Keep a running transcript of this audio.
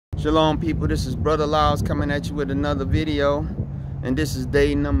Shalom people, this is Brother Laws coming at you with another video, and this is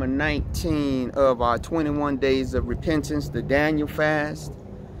day number 19 of our 21 days of repentance, the Daniel fast.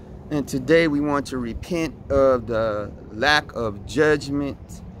 And today we want to repent of the lack of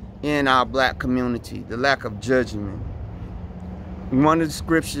judgment in our black community, the lack of judgment. One of the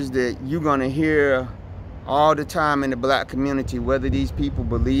scriptures that you're going to hear all the time in the black community, whether these people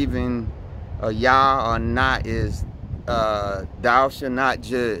believe in Yah or not, is thou shalt not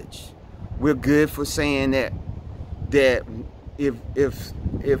judge. We're good for saying that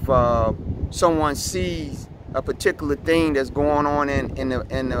if someone sees a particular thing that's going on in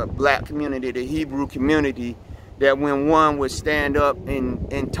the black community, the Hebrew community, that when one would stand up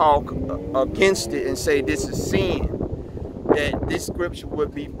and talk against it and say this is sin, that this scripture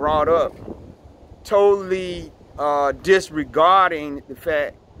would be brought up, totally disregarding the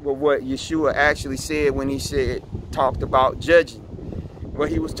fact of what Yeshua actually said when he talked about judging.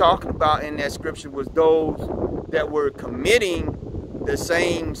 What he was talking about in that scripture was those that were committing the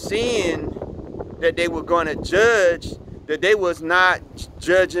same sin that they were going to judge, that they was not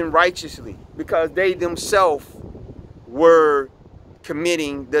judging righteously because they themselves were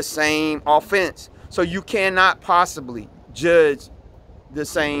committing the same offense. So you cannot possibly judge the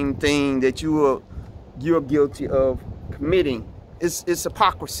same thing that you're guilty of committing. It's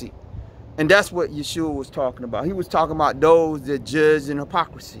hypocrisy. And that's what Yeshua was talking about. He was talking about those that judge in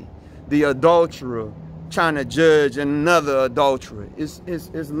hypocrisy. The adulterer trying to judge another adulterer. It's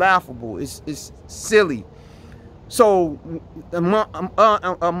laughable. It's silly. So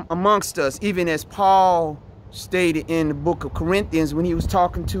amongst us, even as Paul stated in the book of Corinthians, when he was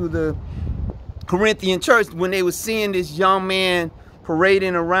talking to the Corinthian church, when they were seeing this young man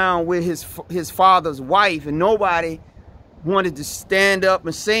parading around with his father's wife, and nobody wanted to stand up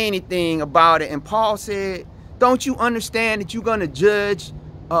and say anything about it. And Paul said, don't you understand that you're going to judge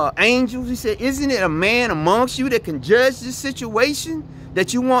angels? He said, isn't it a man amongst you that can judge this situation,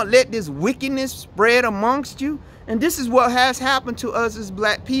 that you won't let this wickedness spread amongst you? And this is what has happened to us as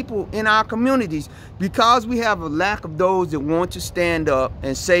black people in our communities, because we have a lack of those that want to stand up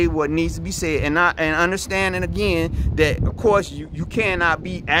and say what needs to be said. And understanding again that, of course, you cannot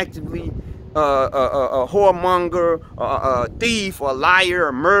be actively a whoremonger, a thief, or a liar,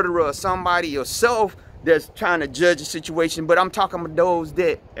 a murderer, or somebody yourself that's trying to judge a situation. But I'm talking about those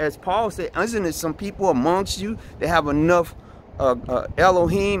that, as Paul said, isn't there some people amongst you that have enough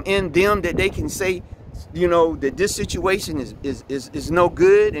Elohim in them that they can say, you know, that this situation is no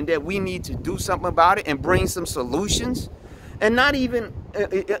good and that we need to do something about it and bring some solutions? And not even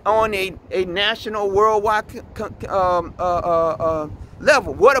on a national, worldwide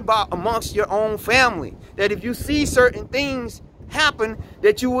level. What about amongst your own family? That if you see certain things happen,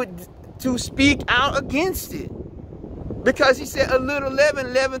 that you would to speak out against it. Because he said a little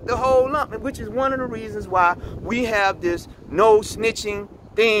leaven leaveneth the whole lump, which is one of the reasons why we have this no snitching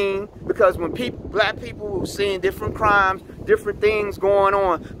thing. Because when black people were seeing different crimes, different things going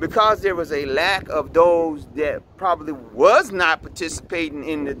on, because there was a lack of those that probably was not participating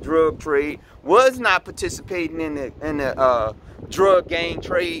in the drug trade, was not participating in the drug gang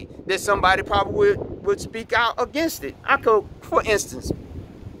trade, that somebody probably would speak out against it. I could, for instance,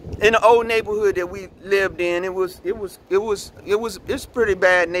 in the old neighborhood that we lived in, it was a pretty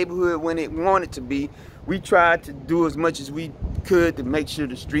bad neighborhood when it wanted to be. We tried to do as much as we could to make sure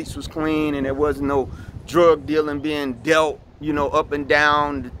the streets was clean and there wasn't no drug dealing being dealt, you know, up and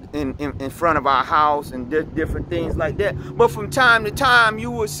down in front of our house and different things like that. But from time to time,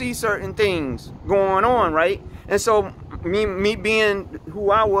 you would see certain things going on, right? And so me being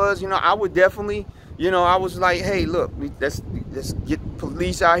who I was, you know, I would definitely, you know, I was like, hey, look, let's get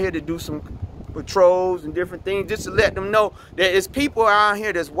police out here to do some patrols and different things, just to let them know that there's people out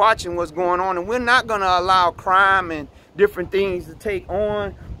here that's watching what's going on, and we're not going to allow crime and different things to take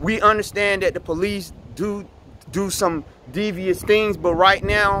on. We understand that the police do some devious things, but right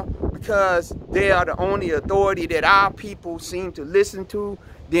now, because they are the only authority that our people seem to listen to,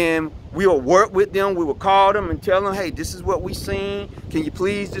 then we will work with them. We will call them and tell them, hey, this is what we seen. Can you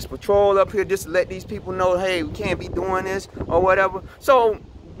please just patrol up here just to let these people know, hey, we can't be doing this or whatever. So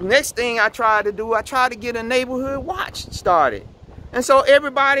next thing I tried to do, I tried to get a neighborhood watch started. And so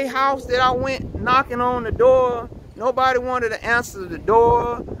everybody house that I went knocking on the door, nobody wanted to answer the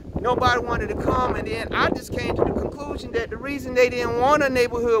door. Nobody wanted to come. And then I just came to the conclusion that the reason they didn't want a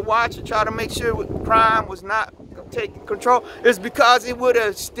neighborhood watch to try to make sure crime was not taking control is because it would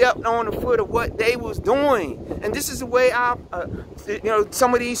have stepped on the foot of what they was doing. And this is the way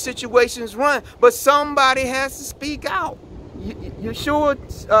some of these situations run. But somebody has to speak out. Yeshua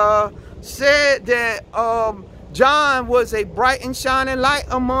said that John was a bright and shining light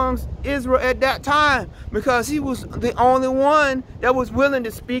amongst Israel at that time, because he was the only one that was willing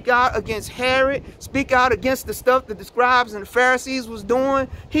to speak out against Herod, speak out against the stuff that the scribes and the Pharisees was doing.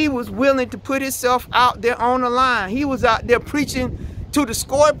 He was willing to put himself out there on the line. He was out there preaching to the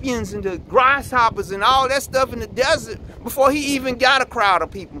scorpions and the grasshoppers and all that stuff in the desert before he even got a crowd of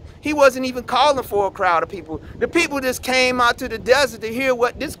people. He wasn't even calling for a crowd of people. The people just came out to the desert to hear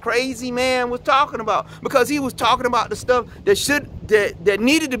what this crazy man was talking about, because he was talking about the stuff that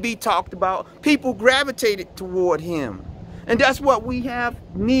needed to be talked about. People gravitated toward him. And that's what we have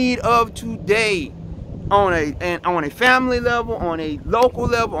need of today, on a family level, on a local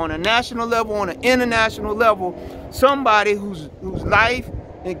level, on a national level, on an international level. Somebody whose life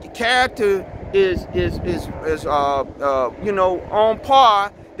and character is you know, on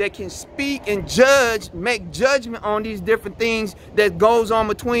par, that can speak and judge, make judgment on these different things that goes on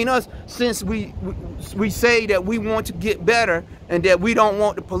between us, since we say that we want to get better and that we don't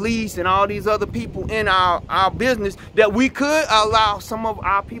want the police and all these other people in our business, that we could allow some of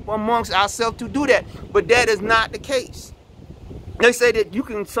our people amongst ourselves to do that. But that is not the case. They say that you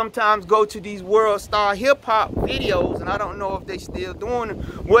can sometimes go to these world star hip hop videos, and I don't know if they still doing them,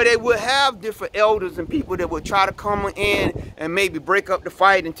 where they would have different elders and people that would try to come in and maybe break up the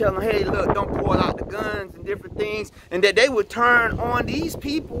fight and tell them, hey, look, don't pull out the guns and different things, and that they would turn on these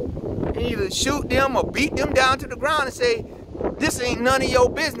people and either shoot them or beat them down to the ground and say, this ain't none of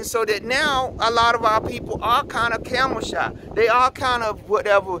your business. So that now a lot of our people are kind of camel shy. They are kind of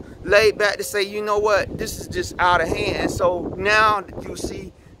whatever, laid back to say, you know what, this is just out of hand. So now you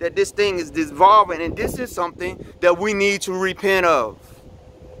see that this thing is dissolving, and this is something that we need to repent of.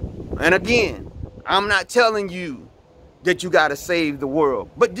 And again, I'm not telling you that you got to save the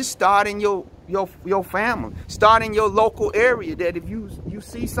world, but just start in your family, start in your local area. That if you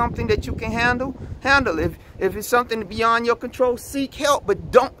see something that you can handle it. If it's something beyond your control, seek help,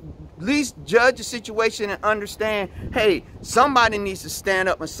 but don't at least judge the situation and understand, hey, somebody needs to stand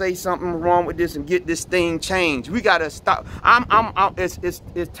up and say something wrong with this and get this thing changed. We got to stop. It's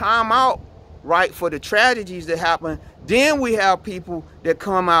time out, right, for the tragedies that happen. Then we have people that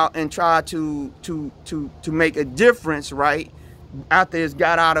come out and try to make a difference, right, after it's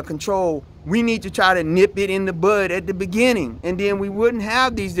got out of control. We need to try to nip it in the bud at the beginning, and then we wouldn't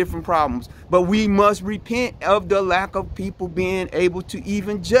have these different problems. But we must repent of the lack of people being able to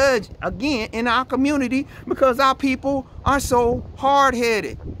even judge, again, in our community, because our people are so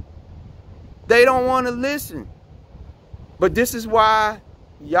hard-headed. They don't want to listen. But this is why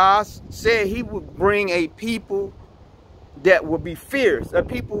Yah said he would bring a people that would be fierce, a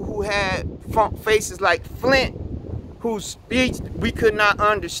people who had faces like flint, whose speech we could not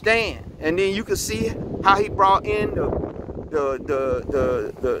understand. And then you can see how he brought in the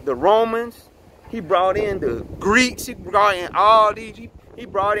Romans, he brought in the Greeks, he brought in all these, he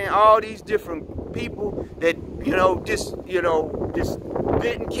brought in all these different people that, just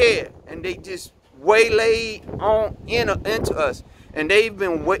didn't care, and they just waylaid into us. And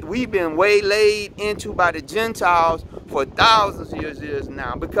we've been waylaid into by the Gentiles for thousands of years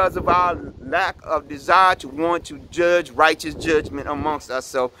now, because of our lack of desire to want to judge righteous judgment amongst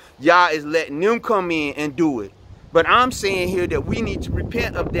ourselves. Yah is letting them come in and do it. But I'm saying here that we need to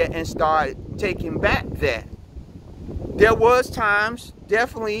repent of that and start taking back that. There was times,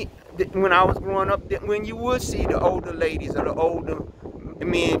 definitely, when I was growing up, that when you would see the older ladies or the older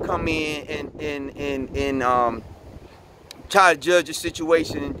men come in and try to judge a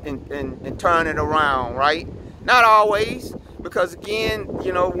situation and turn it around, right? Not always, because again,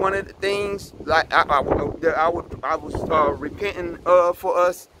 one of the things like I was repenting for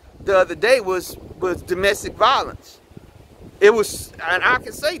us the other day was domestic violence. It was, and I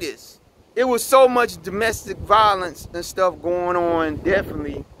can say this, it was so much domestic violence and stuff going on,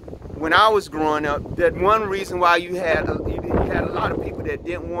 definitely, when I was growing up, that one reason why you had a lot of people that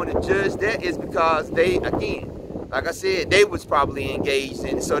didn't want to judge that is because they, again, like I said, they was probably engaged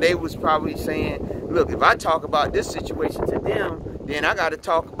in it. So they was probably saying, look, if I talk about this situation to them, then I got to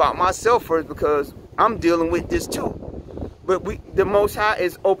talk about myself first, because I'm dealing with this too. But the Most High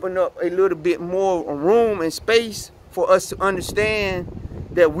is opened up a little bit more room and space for us to understand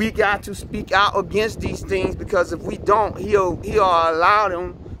that we got to speak out against these things, because if we don't, he'll allow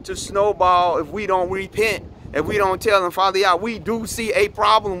them to snowball if we don't repent. If we don't tell them, Father, yeah, we do see a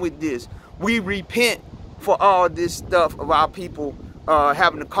problem with this. We repent for all this stuff of our people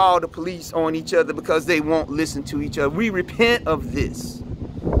having to call the police on each other because they won't listen to each other. We repent of this.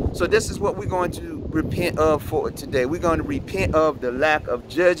 So this is what we're going to repent of for today. We're going to repent of the lack of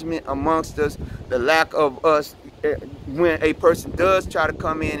judgment amongst us, the lack of us when a person does try to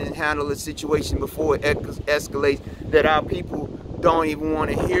come in and handle a situation before it escalates, that our people don't even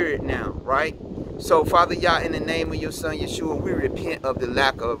want to hear it now, right? So, Father Yah, in the name of your Son, Yeshua, we repent of the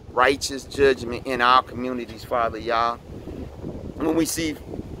lack of righteous judgment in our communities, Father Yah. When we see,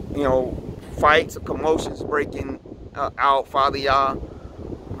 you know, fights or commotions breaking out, Father Yah,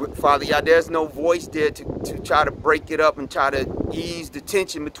 there's no voice there to try to break it up and try to ease the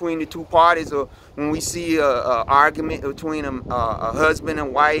tension between the two parties. Or when we see a argument between a husband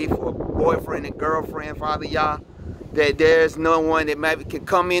and wife, or boyfriend and girlfriend, Father Yah, that there's no one that maybe can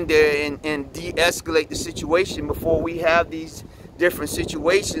come in there and de-escalate the situation before we have these different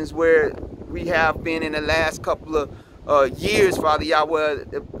situations where we have been in the last couple of years, Father Yah, where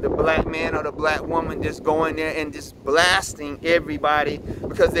the black man or the black woman just going there and just blasting everybody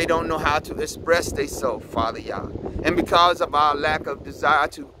because they don't know how to express themselves, Father Yah. And because of our lack of desire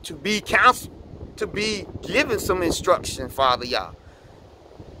to be counseled, to be given some instruction, Father Yah.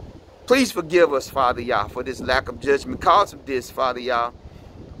 Please forgive us, Father Yah, for this lack of judgment. Because of this, Father Yah,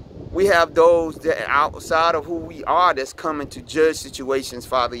 we have those that are outside of who we are that's coming to judge situations,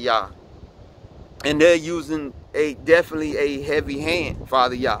 Father Yah. And they're using definitely a heavy hand,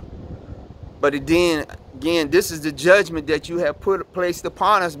 Father Yah. But again, this is the judgment that you have placed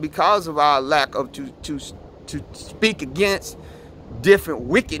upon us because of our lack of to speak against different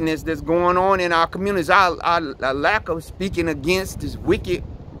wickedness that's going on in our communities. Our lack of speaking against this wicked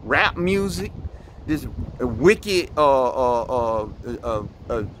rap music, this wicked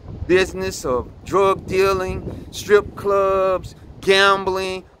business of drug dealing, strip clubs,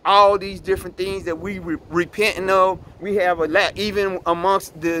 gambling, all these different things that we repenting of. We have a lack, even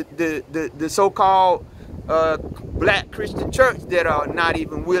amongst the so-called black Christian church, that are not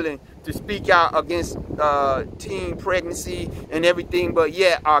even willing to speak out against teen pregnancy and everything, but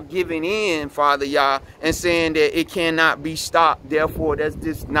yet are giving in, Father Yah, and saying that it cannot be stopped. Therefore, that's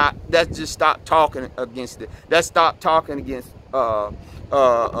just stop talking against it. Let's stop talking against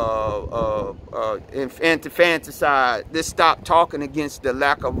infanticide. Let's stop talking against the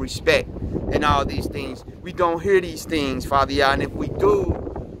lack of respect and all these things. We don't hear these things, Father Yah, and if we do,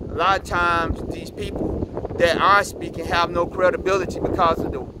 a lot of times these people that are speaking have no credibility because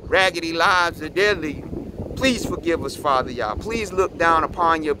of the raggedy lives that they're leading. Please forgive us, Father Yah. Please look down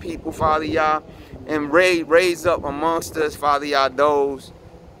upon your people, Father Yah, and raise up amongst us, Father Yah, those.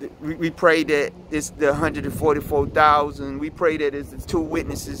 We pray that it's the 144,000. We pray that it's the 2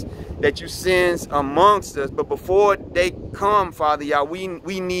 witnesses that you send amongst us. But before they come, Father Yah, we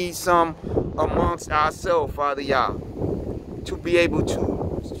need some amongst ourselves, Father Yah, to be able to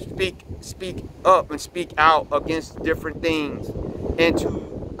speak up and speak out against different things, and to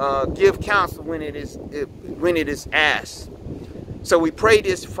give counsel when it is asked. So we pray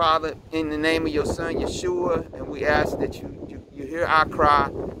this, Father, in the name of your Son Yeshua, and we ask that you hear our cry,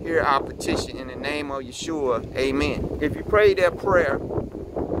 hear our petition in the name of Yeshua. Amen. If you pray that prayer,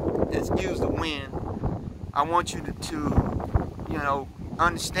 excuse the wind, I want you to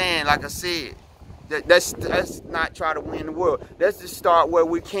understand, like I said, that let's not try to win the world. Let's just start where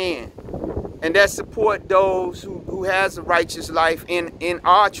we can. And that support those who has a righteous life and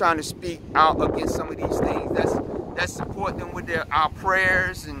are trying to speak out against some of these things. Let's support them with our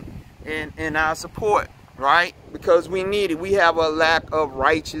prayers and our support, right? Because we need it. We have a lack of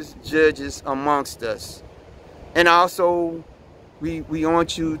righteous judges amongst us. And also, we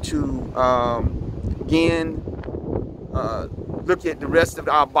want you to, again, look at the rest of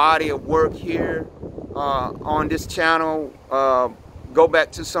our body of work here on this channel. Go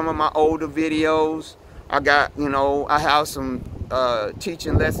back to some of my older videos. I have some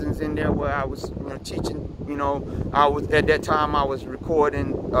teaching lessons in there where I was teaching. I was at that time I was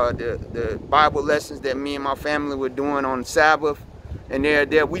recording the Bible lessons that me and my family were doing on Sabbath, and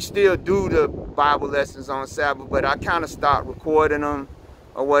we still do the Bible lessons on Sabbath, but I kind of stopped recording them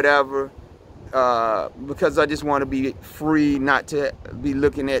or whatever because I just want to be free, not to be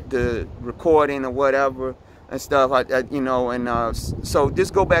looking at the recording or whatever and stuff. So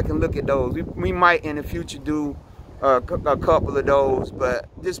just go back and look at those. We might in the future do a couple of those, but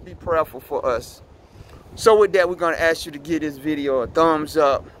just be prayerful for us. So with that, we're going to ask you to give this video a thumbs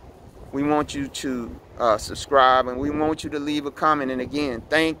up. We want you to subscribe, and we want you to leave a comment. And again,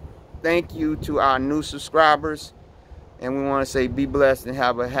 thank you to our new subscribers, and we want to say be blessed and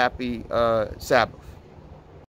have a happy Sabbath.